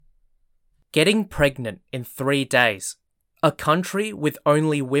getting pregnant in 3 days, a country with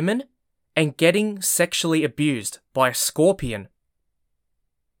only women, and getting sexually abused by a scorpion.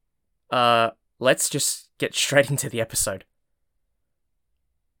 Let's just get straight into the episode.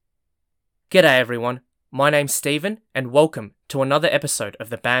 G'day everyone, my name's Stephen, and welcome to another episode of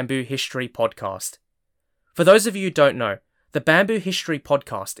the Bamboo History Podcast. For those of you who don't know, the Bamboo History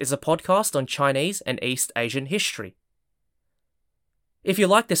Podcast is a podcast on Chinese and East Asian history. If you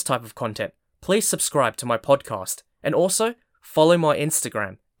like this type of content, please subscribe to my podcast and also follow my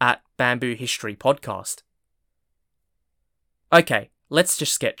Instagram at Bamboo History Podcast. Okay, let's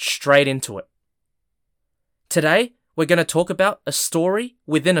just get straight into it. Today, we're going to talk about a story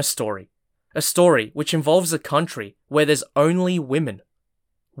within a story which involves a country where there's only women.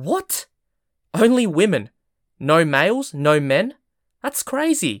 What? Only women? No males? No men? That's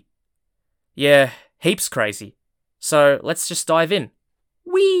crazy. Yeah, heaps crazy. So let's just dive in.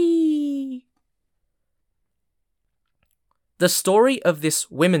 Whee! The story of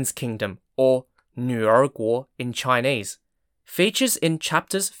this women's kingdom, or 女儿国 in Chinese, features in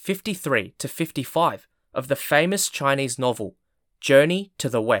chapters 53 to 55 of the famous Chinese novel Journey to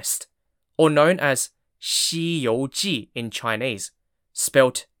the West, or known as 西游记 in Chinese,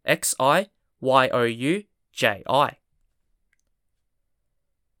 spelt Xiyouji.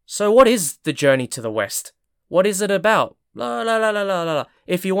 So what is the Journey to the West? What is it about?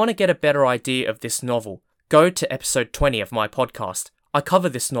 If you want to get a better idea of this novel, go to episode 20 of my podcast. I cover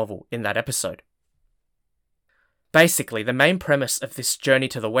this novel in that episode. Basically, the main premise of this Journey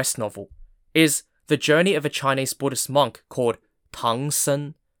to the West novel is the journey of a Chinese Buddhist monk called Tang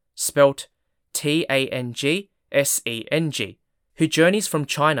Sen, spelt Tangseng, who journeys from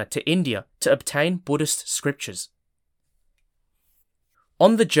China to India to obtain Buddhist scriptures.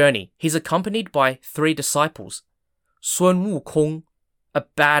 On the journey, he's accompanied by 3 disciples: Sun Wukong, a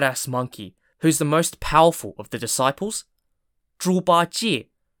badass monkey who's the most powerful of the disciples; Zhu Bajie,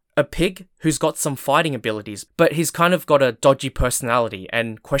 a pig who's got some fighting abilities, but he's kind of got a dodgy personality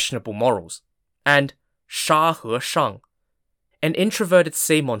and questionable morals; and Sha He Shang, an introverted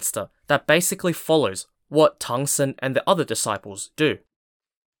sea monster that basically follows what Tang Sen and the other disciples do.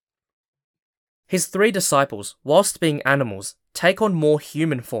 His 3 disciples, whilst being animals, take on more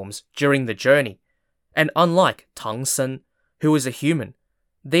human forms during the journey, and unlike Tang Sen, who is a human,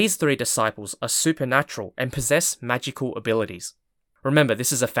 these 3 disciples are supernatural and possess magical abilities. Remember,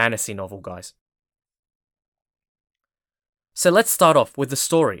 this is a fantasy novel, guys. So let's start off with the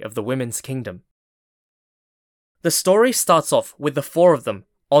story of the Women's Kingdom. The story starts off with the 4 of them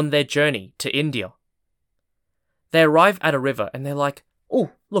on their journey to India. They arrive at a river and they're like,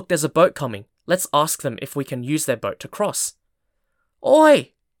 "Oh, look, there's a boat coming. Let's ask them if we can use their boat to cross."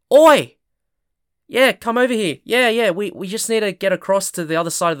 "Oi! Oi! Yeah, come over here. Yeah, we just need to get across to the other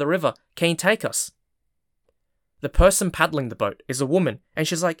side of the river. Can you take us?" The person paddling the boat is a woman, and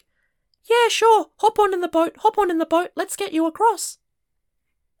she's like, "Yeah, sure, hop on in the boat, let's get you across."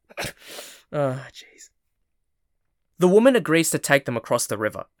 Oh, jeez. The woman agrees to take them across the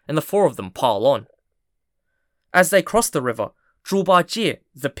river, and the 4 of them pile on. As they cross the river, Zhu Bajie,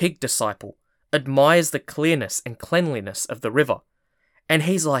 the pig disciple, admires the clearness and cleanliness of the river, and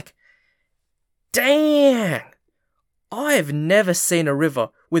he's like, "Dang! I've never seen a river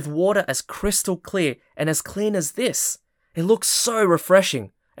with water as crystal clear and as clean as this. It looks so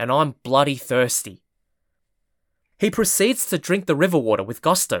refreshing, and I'm bloody thirsty." He proceeds to drink the river water with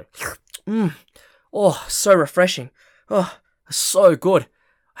gusto. Oh, so refreshing. Oh, so good.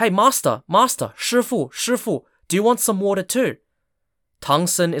 "Hey, master, 师傅, do you want some water too?" Tang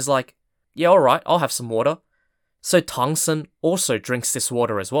Sen is like, "Yeah, alright, I'll have some water." So Tang Sen also drinks this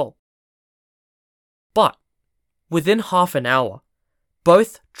water as well. But within half an hour,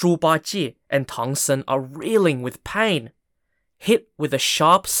 both Zhu Bajie and Tang Sen are reeling with pain, hit with a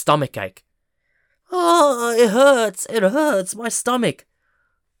sharp stomachache. "Oh, it hurts, my stomach."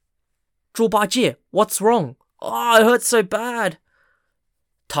 "Zhu Bajie, what's wrong?" "Oh, it hurts so bad."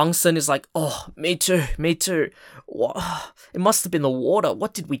 Tang Sen is like, "Oh, me too. What? It must have been the water.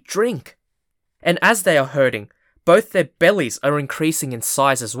 What did we drink?" And as they are hurting, both their bellies are increasing in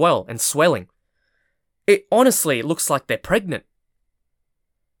size as well and swelling. It honestly looks like they're pregnant.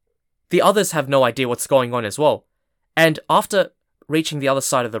 The others have no idea what's going on as well, and after reaching the other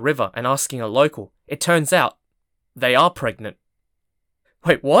side of the river and asking a local, it turns out they are pregnant.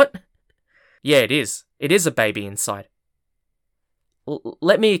 Wait, what? Yeah, it is. It is a baby inside.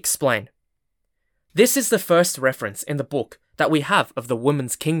 Let me explain. This is the first reference in the book that we have of the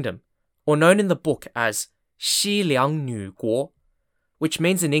Women's Kingdom, or known in the book as Xiliang Nu Guo, which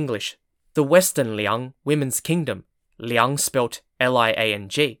means in English, the Western Liang Women's Kingdom, Liang spelt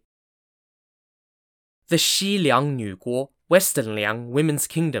Liang. The Xiliang Nuguo, Western Liang Women's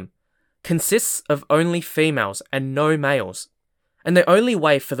Kingdom, consists of only females and no males. And the only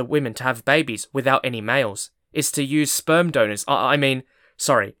way for the women to have babies without any males is to use sperm donors.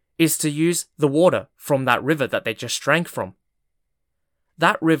 Is to use the water from that river that they just drank from.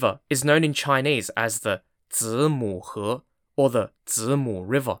 That river is known in Chinese as the Zimu He, or the Zimu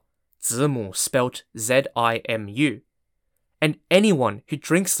River. Zimu spelt Z-I-M-U. And anyone who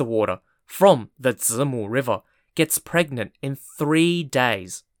drinks the water from the Zimu River gets pregnant in 3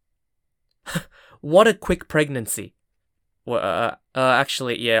 days. What a quick pregnancy. Well,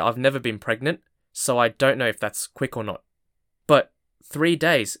 I've never been pregnant, so I don't know if that's quick or not. But 3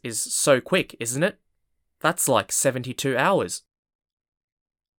 days is so quick, isn't it? That's like 72 hours.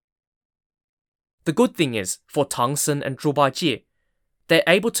 The good thing is, for Tang Sen and Zhu Baijie, they're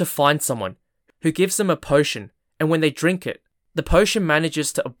able to find someone who gives them a potion, and when they drink it, the potion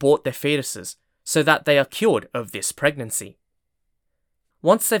manages to abort their fetuses so that they are cured of this pregnancy.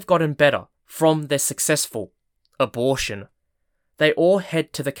 Once they've gotten better from their successful abortion, they all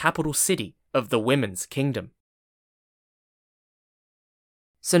head to the capital city of the Women's Kingdom.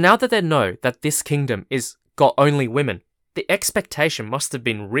 So now that they know that this kingdom is got only women, the expectation must have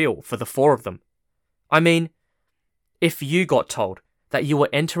been real for the 4 of them. I mean, if you got told that you were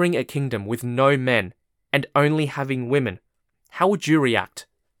entering a kingdom with no men and only having women, how would you react?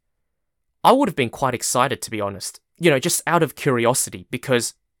 I would have been quite excited, to be honest. Just out of curiosity,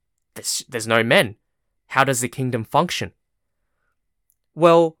 because there's no men. How does the kingdom function?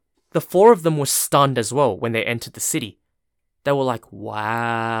 Well, the 4 of them were stunned as well when they entered the city. They were like,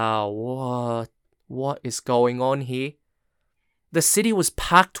 wow, what is going on here? The city was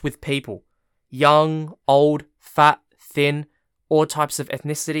packed with people. Young, old, fat, thin, all types of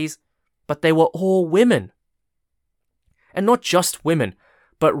ethnicities, but they were all women. And not just women,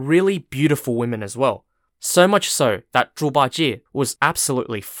 but really beautiful women as well. So much so that Zhu Baijie was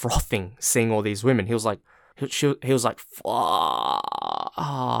absolutely frothing seeing all these women. He was like,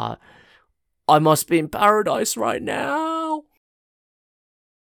 I must be in paradise right now.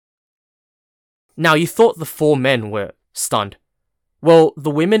 Now, you thought the 4 men were stunned. Well, the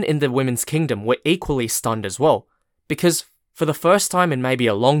women in the Women's Kingdom were equally stunned as well, because for the first time in maybe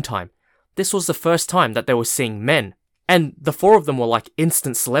a long time, this was the first time that they were seeing men. And the 4 of them were like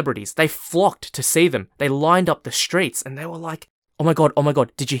instant celebrities. They flocked to see them. They lined up the streets and they were like, oh my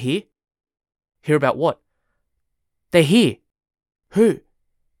god, did you hear? Hear about what? They're here. Who?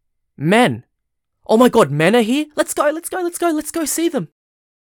 Men. Oh my god, men are here? Let's go see them.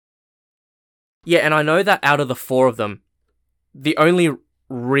 Yeah, and I know that out of the 4 of them, the only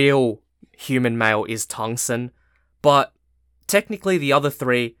real human male is Tang Sen, but technically the other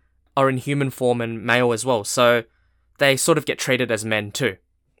 3 are in human form and male as well, so they sort of get treated as men too.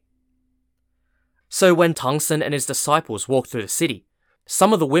 So when Tang Sen and his disciples walked through the city,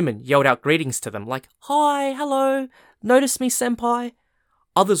 some of the women yelled out greetings to them like, hi, hello, notice me, senpai.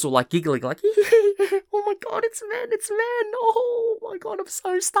 Others were like giggling like, oh my god, it's men, oh my god, I'm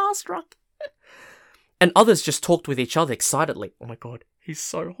so starstruck. And others just talked with each other excitedly. Oh my god, he's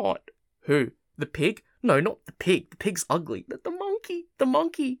so hot. Who? The pig? No, not the pig. The pig's ugly. The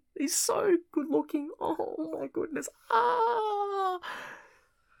monkey. He's so good looking. Oh my goodness. I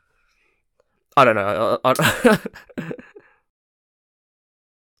don't know.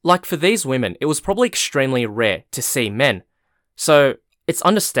 Like for these women, it was probably extremely rare to see men. So it's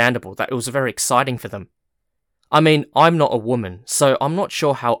understandable that it was very exciting for them. I mean, I'm not a woman, so I'm not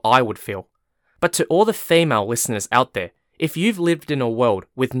sure how I would feel. But to all the female listeners out there, if you've lived in a world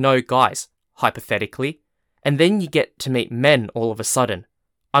with no guys, hypothetically, and then you get to meet men all of a sudden,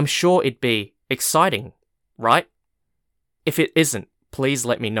 I'm sure it'd be exciting, right? If it isn't, please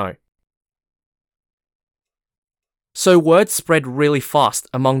let me know. So word spread really fast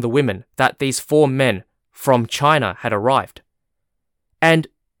among the women that these 4 men from China had arrived. And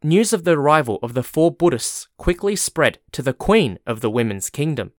news of the arrival of the 4 Buddhists quickly spread to the Queen of the Women's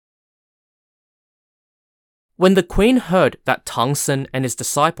Kingdom. When the Queen heard that Tang Sen and his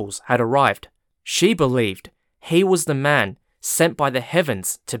disciples had arrived, she believed he was the man sent by the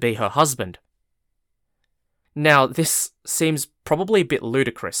heavens to be her husband. Now, this seems probably a bit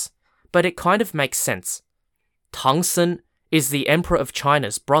ludicrous, but it kind of makes sense. Tang Sen is the Emperor of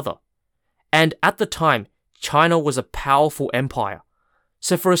China's brother, and at the time, China was a powerful empire.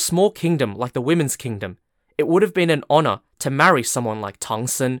 So for a small kingdom like the Women's Kingdom, it would have been an honor to marry someone like Tang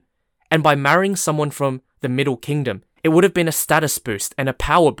Sen, and by marrying someone from the Middle Kingdom, it would have been a status boost and a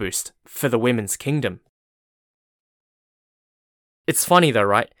power boost for the Women's Kingdom. It's funny though,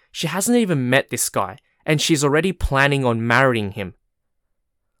 right? She hasn't even met this guy, and she's already planning on marrying him.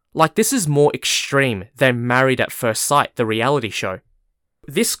 Like, this is more extreme than Married at First Sight, the reality show.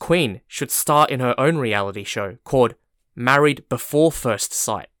 This queen should star in her own reality show called Married Before First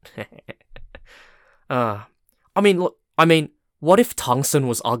Sight. I mean, what if Tungsten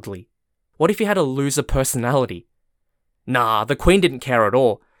was ugly? What if he had a loser personality? Nah, the queen didn't care at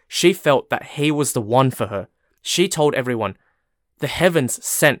all. She felt that he was the one for her. She told everyone, "The heavens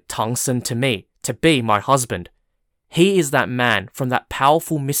sent Tungsten to me to be my husband. He is that man from that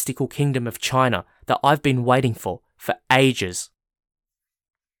powerful mystical kingdom of China that I've been waiting for ages."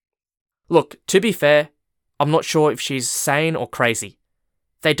 Look, to be fair, I'm not sure if she's sane or crazy.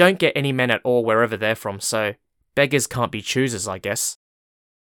 They don't get any men at all wherever they're from, so beggars can't be choosers, I guess.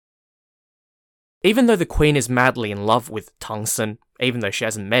 Even though the queen is madly in love with Tungsten, even though she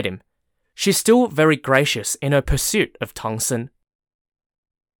hasn't met him, she's still very gracious in her pursuit of Tungsten.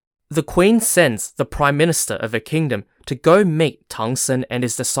 The queen sends the prime minister of her kingdom to go meet Tungsten and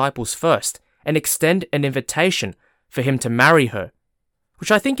his disciples first and extend an invitation for him to marry her,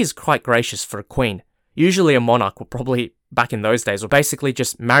 which I think is quite gracious for a queen. Usually a monarch would probably, back in those days, would basically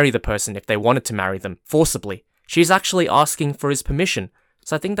just marry the person if they wanted to marry them, forcibly. She's actually asking for his permission,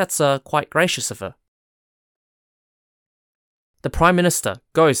 so I think that's quite gracious of her. The Prime Minister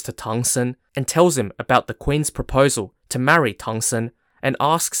goes to Tungsten and tells him about the Queen's proposal to marry Tungsten and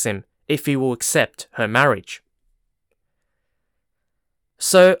asks him if he will accept her marriage.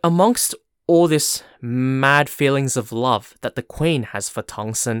 So, amongst all this mad feelings of love that the Queen has for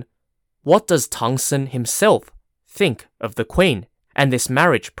Tungsten, what does Tungsten himself think of the Queen and this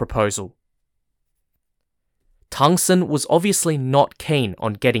marriage proposal? Tungsten was obviously not keen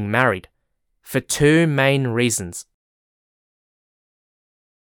on getting married, for two main reasons.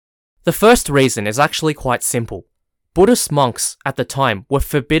 The first reason is actually quite simple. Buddhist monks at the time were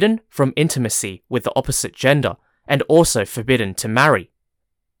forbidden from intimacy with the opposite gender and also forbidden to marry.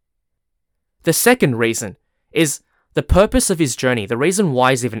 The second reason is the purpose of his journey, the reason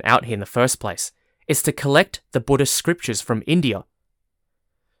why he's even out here in the first place, is to collect the Buddhist scriptures from India.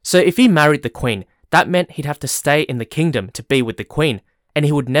 So if he married the Queen, that meant he'd have to stay in the kingdom to be with the Queen, and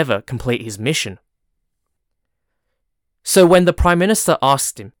he would never complete his mission. So when the Prime Minister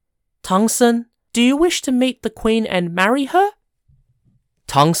asked him, "Tungsten, do you wish to meet the Queen and marry her?"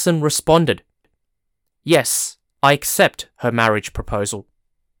 Tungsten responded, "Yes, I accept her marriage proposal."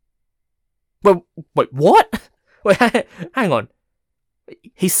 Wait, what? Wait, hang on.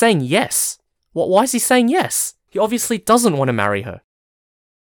 He's saying yes. Why is he saying yes? He obviously doesn't want to marry her.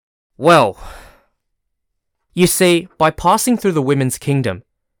 Well, you see, by passing through the women's kingdom,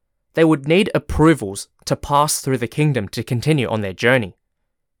 they would need approvals to pass through the kingdom to continue on their journey.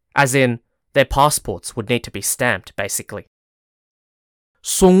 As in, their passports would need to be stamped, basically.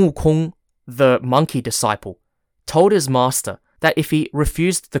 Sun Wukong, the monkey disciple, told his master that if he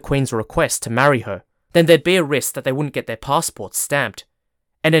refused the Queen's request to marry her, then there'd be a risk that they wouldn't get their passports stamped,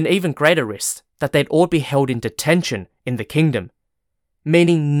 and an even greater risk that they'd all be held in detention in the kingdom,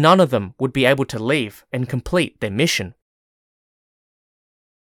 meaning none of them would be able to leave and complete their mission.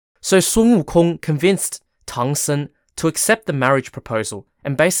 So Sun Wukong convinced Tungsten to accept the marriage proposal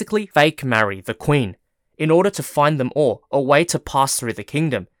and basically fake marry the Queen in order to find them all a way to pass through the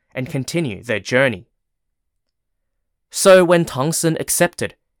kingdom and continue their journey. So when Tungsten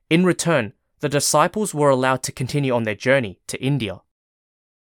accepted, in return, the disciples were allowed to continue on their journey to India.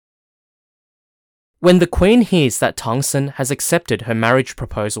 When the Queen hears that Tungsten has accepted her marriage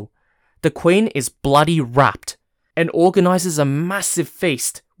proposal, the Queen is bloody rapt and organises a massive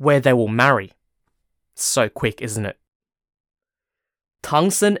feast where they will marry. So quick, isn't it?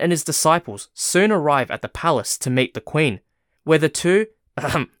 Tungsten and his disciples soon arrive at the palace to meet the Queen, where the two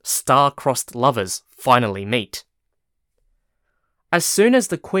star-crossed lovers finally meet. As soon as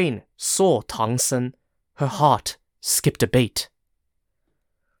the Queen saw Tungsten, her heart skipped a beat.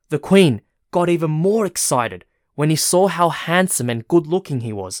 The Queen got even more excited when he saw how handsome and good-looking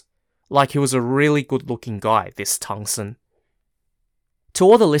he was, like he was a really good-looking guy, this Tungsten. To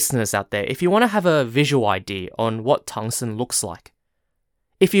all the listeners out there, if you want to have a visual idea on what Tungsten looks like,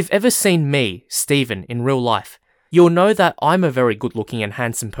 if you've ever seen me, Stephen, in real life, you'll know that I'm a very good-looking and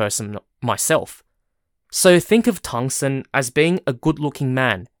handsome person myself. So think of Tungsten as being a good-looking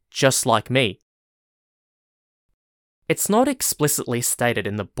man, just like me. It's not explicitly stated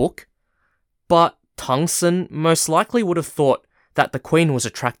in the book, but Tungsten most likely would have thought that the Queen was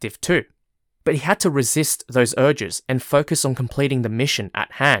attractive too. But he had to resist those urges and focus on completing the mission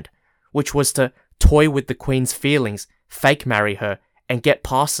at hand, which was to toy with the Queen's feelings, fake marry her, and get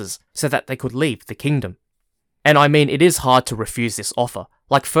passes so that they could leave the kingdom. And I mean, it is hard to refuse this offer.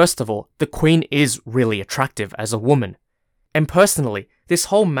 Like, first of all, the Queen is really attractive as a woman. And personally, this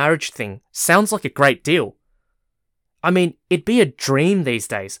whole marriage thing sounds like a great deal. I mean, it'd be a dream these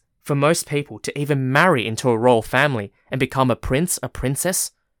days for most people to even marry into a royal family and become a prince, a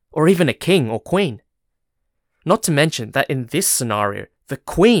princess, or even a king or queen. Not to mention that in this scenario, the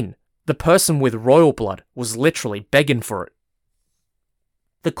queen, the person with royal blood, was literally begging for it.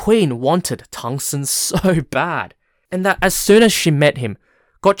 The queen wanted Tang Sen so bad, and that as soon as she met him,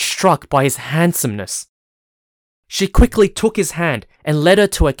 got struck by his handsomeness. She quickly took his hand and led her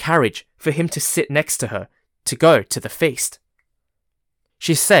to a carriage for him to sit next to her to go to the feast.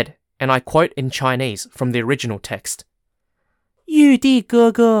 She said, and I quote in Chinese from the original text, 玉帝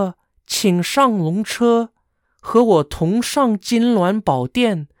哥哥，请上龙车，和我同上金銮宝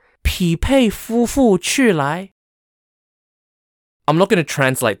殿，匹配夫妇去来. I'm not going to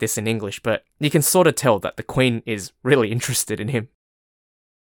translate this in English, but you can sort of tell that the queen is really interested in him.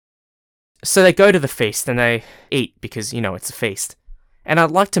 So they go to the feast and they eat because, it's a feast. And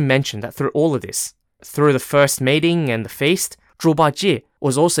I'd like to mention that through all of this, through the first meeting and the feast, Zhu Bajie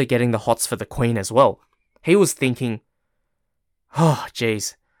was also getting the hots for the queen as well. He was thinking, oh,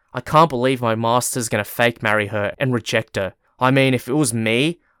 geez, I can't believe my master's going to fake marry her and reject her. I mean, if it was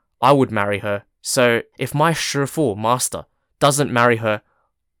me, I would marry her. So if my Shifu master doesn't marry her,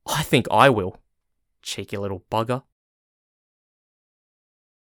 I think I will. Cheeky little bugger.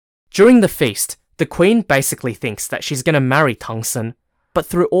 During the feast, the queen basically thinks that she's going to marry Tang Sen, but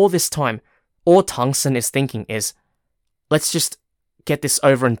through all this time, all Tang Sen is thinking is, let's just get this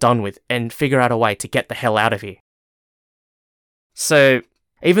over and done with and figure out a way to get the hell out of here. So,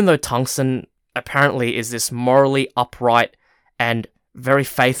 even though Tang Sen apparently is this morally upright and very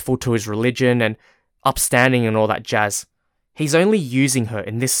faithful to his religion and upstanding and all that jazz, he's only using her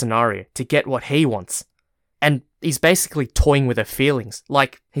in this scenario to get what he wants. And he's basically toying with her feelings,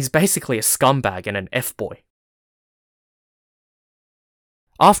 like he's basically a scumbag and an F-boy.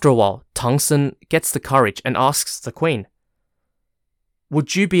 After a while, Tang Sen gets the courage and asks the queen,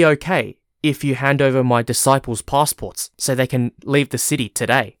 would you be okay if you hand over my disciples' passports so they can leave the city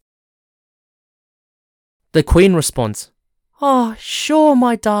today? The queen responds, sure,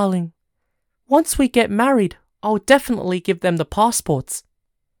 my darling. Once we get married, I'll definitely give them the passports.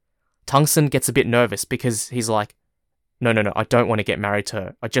 Tang Sen gets a bit nervous because he's like, no, I don't want to get married to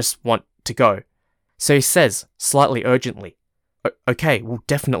her. I just want to go. So he says, slightly urgently, okay, we'll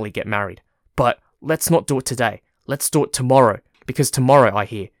definitely get married. But let's not do it today. Let's do it tomorrow. Because tomorrow, I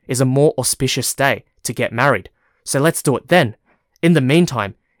hear, is a more auspicious day to get married. So let's do it then. In the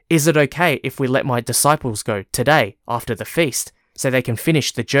meantime, is it okay if we let my disciples go today after the feast so they can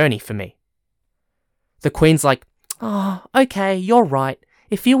finish the journey for me? The queen's like, okay, you're right.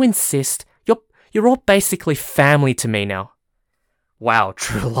 If you insist, you're all basically family to me now. Wow,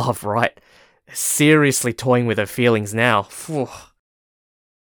 true love, right? Seriously toying with her feelings now. Phew.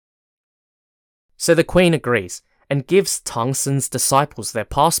 So the queen agrees and gives Tang Sen's disciples their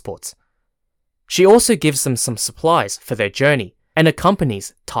passports. She also gives them some supplies for their journey and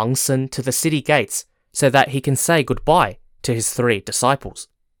accompanies Tang Sen to the city gates so that he can say goodbye to his 3 disciples.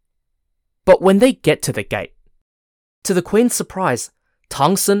 But when they get to the gate, to the queen's surprise,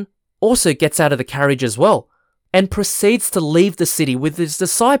 Tang Sen also gets out of the carriage as well and proceeds to leave the city with his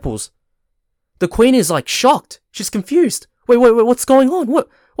disciples. The queen is like shocked. She's confused. Wait, what's going on?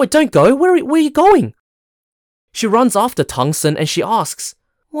 Wait, don't go. Where are you going? She runs after Tang Sen and she asks,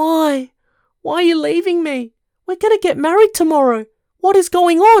 Why? Why are you leaving me? We're going to get married tomorrow. What is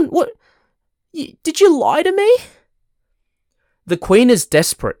going on? Did you lie to me? The queen is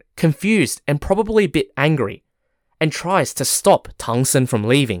desperate, confused, and probably a bit angry, and tries to stop Tang Sen from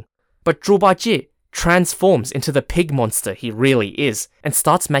leaving. But Zhu Bajie transforms into the pig monster he really is and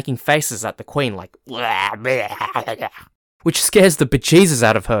starts making faces at the queen like which scares the bejesus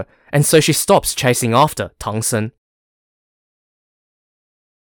out of her, and so she stops chasing after Tang Sen.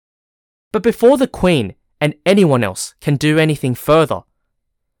 But before the queen and anyone else can do anything further,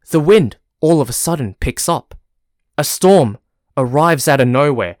 the wind all of a sudden picks up. A storm arrives out of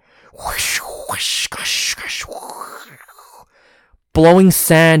nowhere, blowing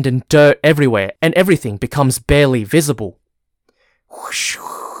sand and dirt everywhere, and everything becomes barely visible.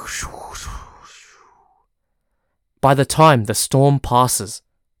 By the time the storm passes,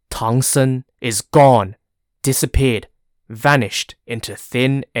 Tang Sen is gone, disappeared, vanished into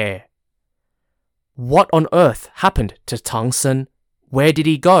thin air. What on earth happened to Tang Sen? Where did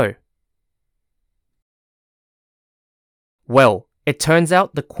he go? Well, it turns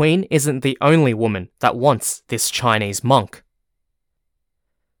out the queen isn't the only woman that wants this Chinese monk.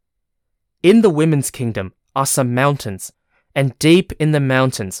 In the women's kingdom are some mountains, and deep in the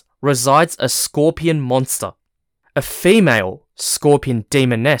mountains resides a scorpion monster. A female scorpion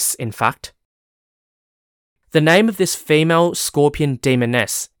demoness, in fact. The name of this female scorpion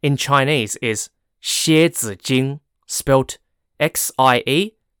demoness in Chinese is Xie Zijing, spelt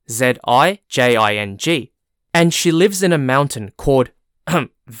Xiezijing, and she lives in a mountain called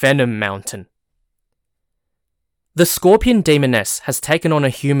Venom Mountain. The scorpion demoness has taken on a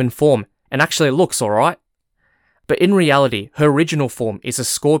human form and actually looks alright. But in reality, her original form is a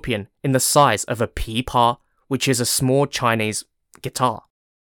scorpion in the size of a pipa, which is a small Chinese guitar.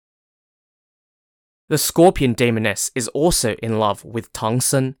 The scorpion demoness is also in love with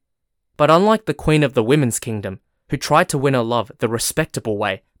Tangsen, but unlike the queen of the women's kingdom, who tried to win her love the respectable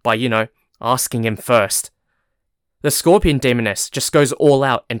way by, asking him first, the scorpion demoness just goes all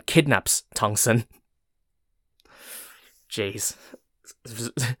out and kidnaps Tangsen. Jeez.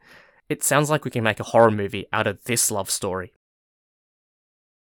 It sounds like we can make a horror movie out of this love story.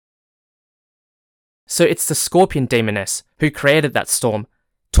 So it's the scorpion demoness who created that storm,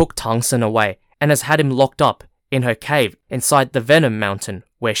 took Tangsen away, and has had him locked up in her cave inside the Venom Mountain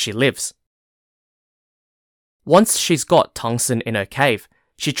where she lives. Once she's got Tangsen in her cave,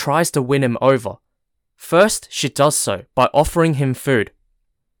 she tries to win him over. First, she does so by offering him food.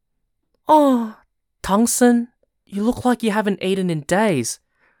 "Oh, Tangsen, you look like you haven't eaten in days.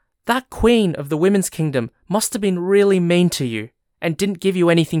 That queen of the women's kingdom must have been really mean to you and didn't give you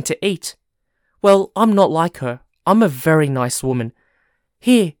anything to eat. Well, I'm not like her. I'm a very nice woman.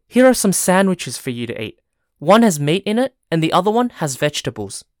 Here are some sandwiches for you to eat. One has meat in it and the other one has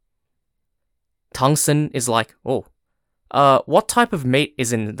vegetables." Tangsen is like, "Oh, what type of meat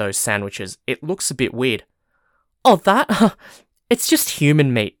is in those sandwiches? It looks a bit weird." "Oh, that? It's just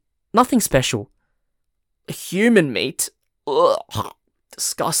human meat. Nothing special." "Human meat? Ugh,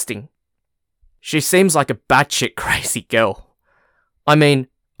 disgusting." She seems like a batshit crazy girl. I mean,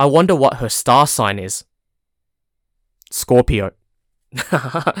 I wonder what her star sign is. Scorpio.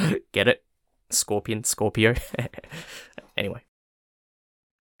 Get it? Scorpion, Scorpio. Anyway.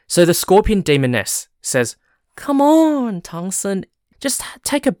 So the scorpion demoness says, "Come on, Tangsen, just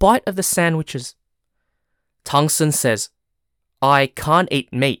take a bite of the sandwiches." Tangsen says, "I can't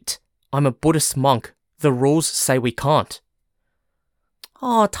eat meat. I'm a Buddhist monk. The rules say we can't."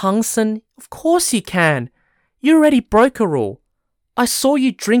 "Oh, Tangsen, of course you can. You already broke a rule. I saw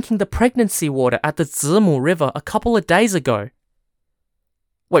you drinking the pregnancy water at the Zimu River a couple of days ago."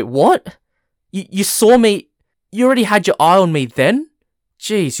 "Wait, what? You saw me? You already had your eye on me then?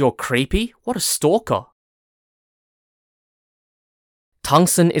 Jeez, you're creepy. What a stalker."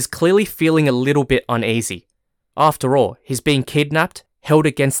 Tangsen is clearly feeling a little bit uneasy. After all, he's being kidnapped, held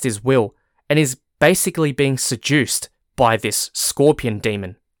against his will, and is basically being seduced by this scorpion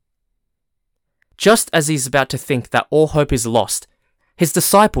demon. Just as he's about to think that all hope is lost, his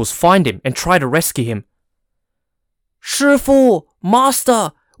disciples find him and try to rescue him. "Shifu,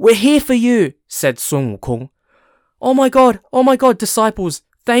 Master, we're here for you," said Sun Wukong. Oh my god, disciples,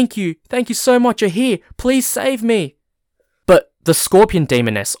 thank you so much, you're here, please save me." But the scorpion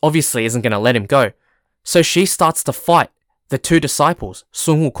demoness obviously isn't going to let him go, so she starts to fight the two disciples,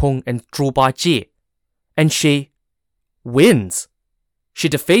 Sun Wukong and Zhu Bajie, and she wins. She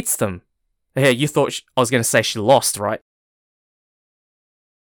defeats them. Yeah, you thought I was going to say she lost, right?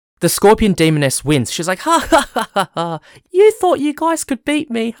 The scorpion demoness wins. She's like, "Ha ha ha ha ha, you thought you guys could beat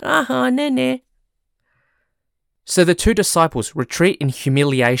me, ha ha, nene." So the two disciples retreat in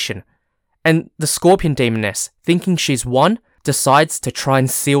humiliation, and the scorpion demoness, thinking she's won, decides to try and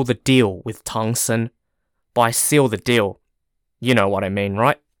seal the deal with Tangsen. By seal the deal, you know what I mean,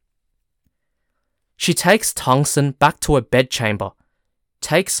 right? She takes Tangsen back to her bedchamber,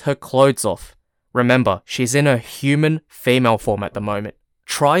 takes her clothes off. Remember, she's in her human female form at the moment.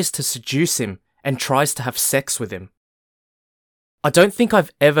 Tries to seduce him and tries to have sex with him. I don't think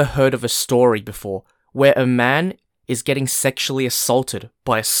I've ever heard of a story before where a man is getting sexually assaulted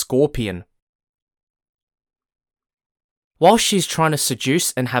by a scorpion. While she's trying to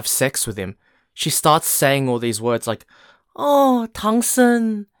seduce and have sex with him, she starts saying all these words like, "Oh,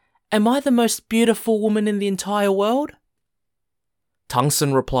 Tangsen, am I the most beautiful woman in the entire world?"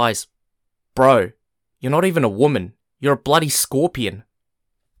 Tangsen replies, "Bro, you're not even a woman, you're a bloody scorpion."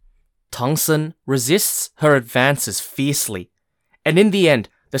 Tangsen resists her advances fiercely, and in the end,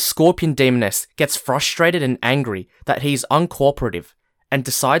 the scorpion demoness gets frustrated and angry that he's uncooperative and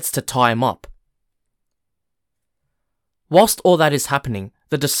decides to tie him up. Whilst all that is happening,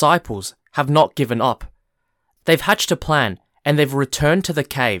 the disciples have not given up. They've hatched a plan and they've returned to the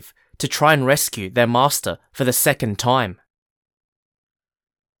cave to try and rescue their master for the second time.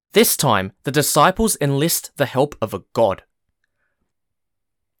 This time, the disciples enlist the help of a god.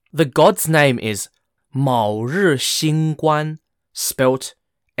 The god's name is Mao Ri Xing Guan, spelt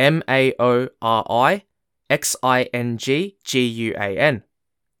Maorixingguan.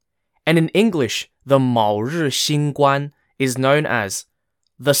 And in English, the 卯日星官 is known as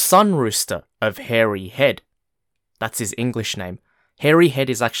the sun rooster of Hairy Head. That's his English name. Hairy Head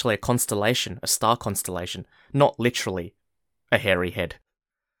is actually a constellation, a star constellation, not literally a hairy head.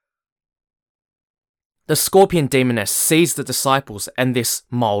 The scorpion demoness sees the disciples and this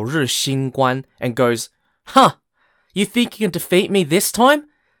卯日星官 and goes, "Huh, you think you can defeat me this time?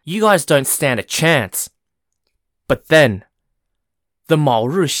 You guys don't stand a chance." But then, the 卯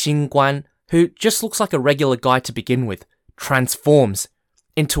日星官, who just looks like a regular guy to begin with, transforms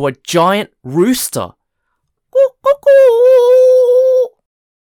into a giant rooster.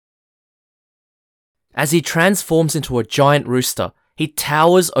 As he transforms into a giant rooster, he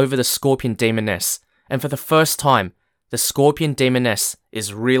towers over the scorpion demoness, and for the first time, the scorpion demoness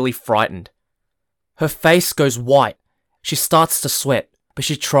is really frightened. Her face goes white, she starts to sweat, but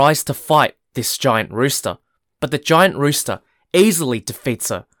she tries to fight this giant rooster. But the giant rooster easily defeats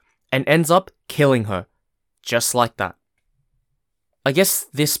her and ends up killing her, just like that. I guess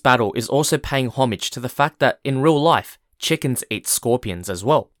this battle is also paying homage to the fact that in real life, chickens eat scorpions as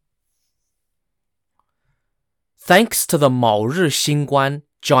well. Thanks to the 卯日星官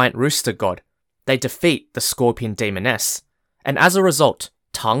giant rooster god, they defeat the scorpion demoness, and as a result,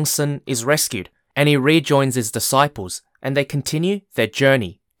 Tang Sen is rescued, and he rejoins his disciples, and they continue their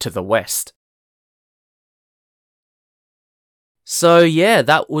journey to the west. So yeah,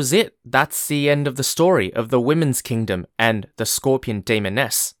 that was it. That's the end of the story of the Women's Kingdom and the Scorpion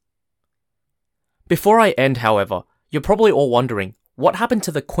Demoness. Before I end, however, you're probably all wondering, what happened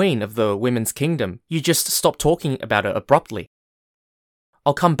to the Queen of the Women's Kingdom? You just stopped talking about her abruptly.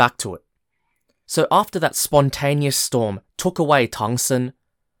 I'll come back to it. So after that spontaneous storm took away Tang Sen,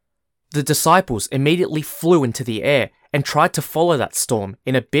 the disciples immediately flew into the air and tried to follow that storm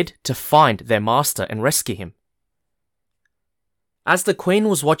in a bid to find their master and rescue him. As the queen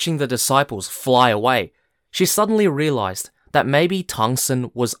was watching the disciples fly away, she suddenly realized that maybe Tang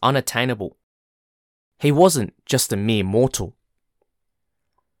Sen was unattainable. He wasn't just a mere mortal.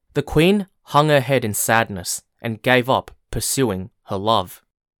 The queen hung her head in sadness and gave up pursuing her love.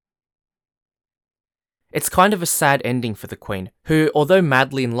 It's kind of a sad ending for the queen, who, although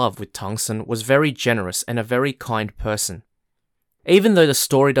madly in love with Tang Sen, was very generous and a very kind person. Even though the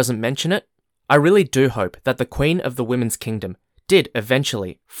story doesn't mention it, I really do hope that the Queen of the Women's Kingdom did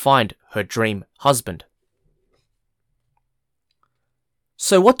eventually find her dream husband.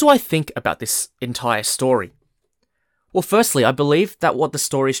 So what do I think about this entire story? Well, firstly, I believe that what the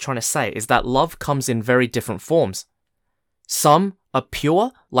story is trying to say is that love comes in very different forms. Some are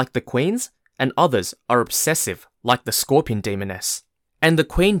pure, like the queen's, and others are obsessive, like the scorpion demoness. And the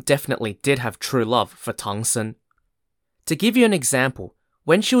queen definitely did have true love for Tang Sen. To give you an example,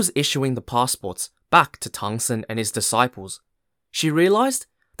 when she was issuing the passports back to Tang Sen and his disciples, she realized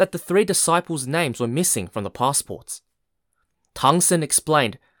that the 3 disciples' names were missing from the passports. Tang Sen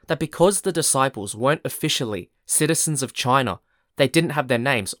explained that because the disciples weren't officially citizens of China, they didn't have their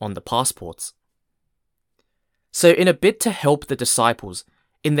names on the passports. So in a bid to help the disciples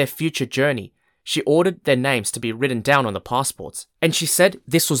in their future journey, she ordered their names to be written down on the passports, and she said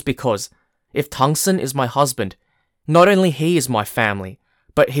this was because if Tang Sen is my husband, not only he is my family,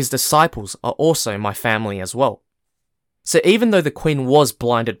 but his disciples are also my family as well. So even though the queen was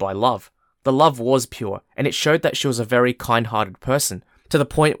blinded by love, the love was pure, and it showed that she was a very kind-hearted person, to the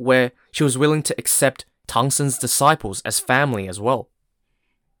point where she was willing to accept Tang Sen's disciples as family as well.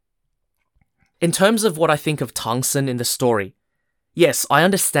 In terms of what I think of Tang Sen in the story, yes, I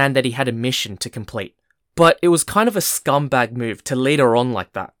understand that he had a mission to complete, but it was kind of a scumbag move to lead her on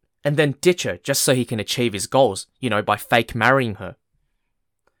like that, and then ditch her just so he can achieve his goals, by fake marrying her.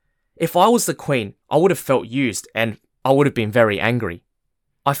 If I was the queen, I would have felt used, and I would have been very angry.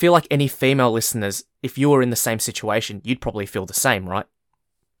 I feel like any female listeners, if you were in the same situation, you'd probably feel the same, right?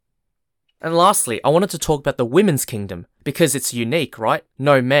 And lastly, I wanted to talk about the Women's Kingdom, because it's unique, right?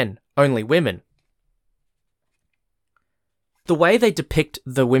 No men, only women. The way they depict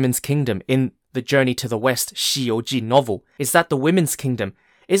the Women's Kingdom in the Journey to the West Shiyouji novel is that the Women's Kingdom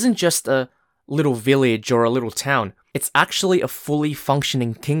isn't just a little village or a little town, it's actually a fully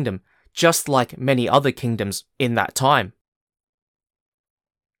functioning kingdom, just like many other kingdoms in that time.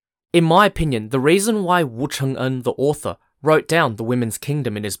 In my opinion, the reason why Wu Cheng'en, the author, wrote down the Women's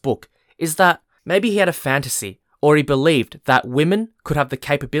Kingdom in his book is that maybe he had a fantasy, or he believed that women could have the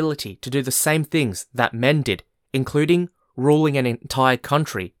capability to do the same things that men did, including ruling an entire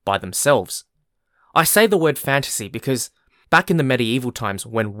country by themselves. I say the word fantasy because back in the medieval times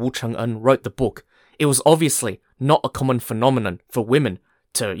when Wu Cheng'en wrote the book, it was obviously not a common phenomenon for women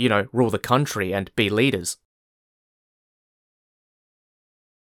to, rule the country and be leaders.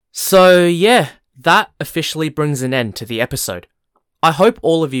 So yeah, that officially brings an end to the episode. I hope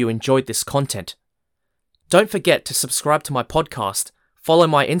all of you enjoyed this content. Don't forget to subscribe to my podcast, follow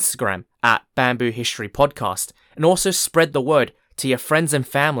my Instagram at Bamboo History Podcast, and also spread the word to your friends and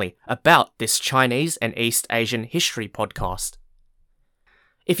family about this Chinese and East Asian history podcast.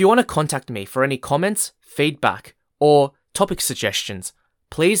 If you want to contact me for any comments, feedback, or topic suggestions,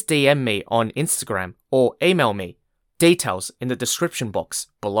 please DM me on Instagram or email me. Details in the description box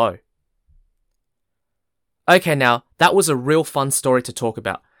below. Okay, now, that was a real fun story to talk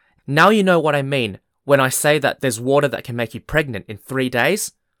about. Now you know what I mean when I say that there's water that can make you pregnant in 3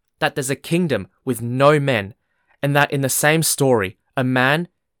 days, that there's a kingdom with no men, and that in the same story, a man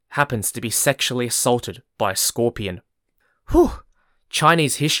happens to be sexually assaulted by a scorpion. Whew!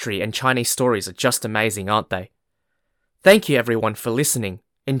 Chinese history and Chinese stories are just amazing, aren't they? Thank you everyone for listening.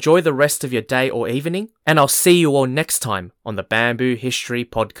 Enjoy the rest of your day or evening, and I'll see you all next time on the Bamboo History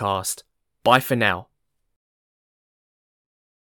Podcast. Bye for now.